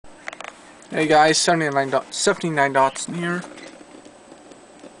Hey guys, 79 dots in here.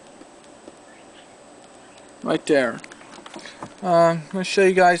 Right there. I'm going to show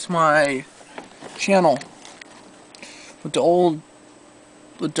you guys my channel with the old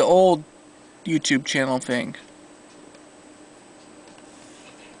YouTube channel thing.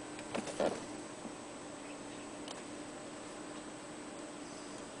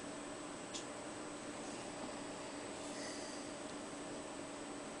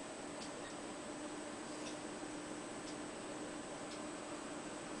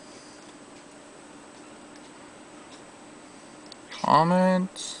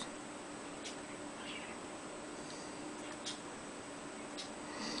 Comments.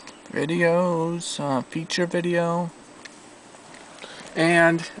 Videos, feature video.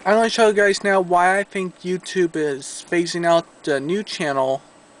 And I'm going to show you guys now why I think YouTube is phasing out the new channel,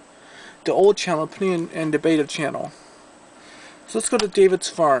 the old channel, putting in the beta channel. So let's go to David's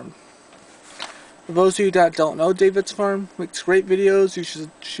Farm. For those of you that don't know, David's Farm makes great videos.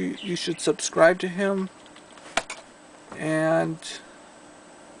 You should subscribe to him. And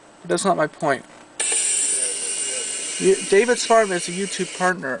that's not my point. David's Farm is a YouTube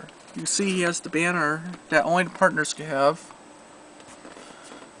partner. You see he has the banner that only the partners can have.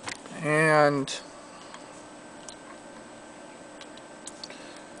 And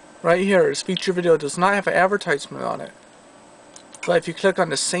right here, his feature video does not have an advertisement on it. But if you click on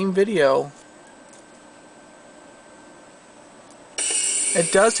the same video,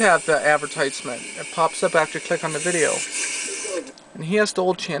 it does have the advertisement. It pops up after you click on the video. And he has the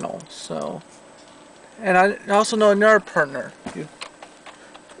old channel, so. And I also know another partner.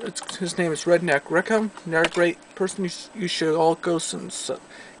 His name is Redneck Rickham. Another great person. You should all go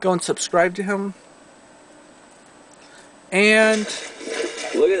and subscribe to him. And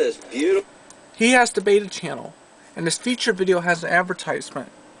look at this beautiful. He has the beta channel, and this feature video has an advertisement.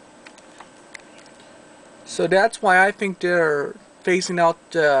 So that's why I think they're phasing out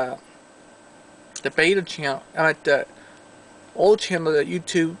the beta channel, the old channel that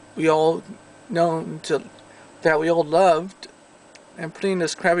YouTube we all that we all loved, and putting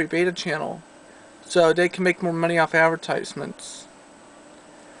this crappy beta channel so they can make more money off advertisements.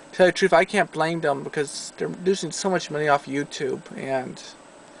 To tell you the truth, I can't blame them because they're losing so much money off YouTube, and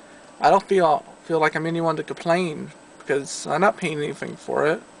I don't feel like I'm anyone to complain because I'm not paying anything for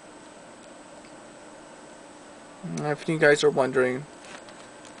it. If you guys are wondering,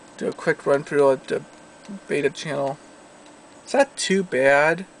 do a quick run through of the beta channel. It's not too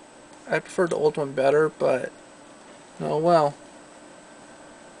bad. I prefer the old one better, but oh well.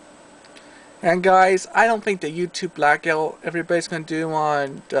 And guys, I don't think the YouTube blackout everybody's going to do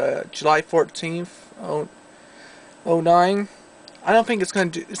on July 14th, 09. I don't think it's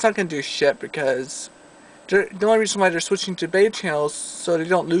not going to do shit because the only reason why they're switching to beta channels so they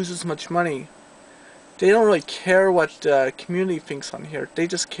don't lose as much money. They don't really care what the community thinks on here. They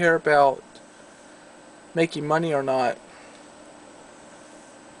just care about making money or not.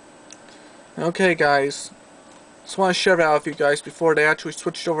 Okay guys, just want to share that with you guys before they actually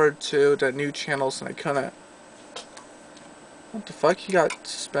switched over to the new channels and I couldn't. What the fuck? He got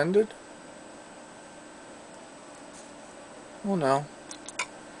suspended? Oh no.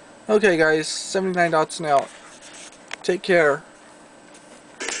 Okay guys, 79 dots and out. Take care.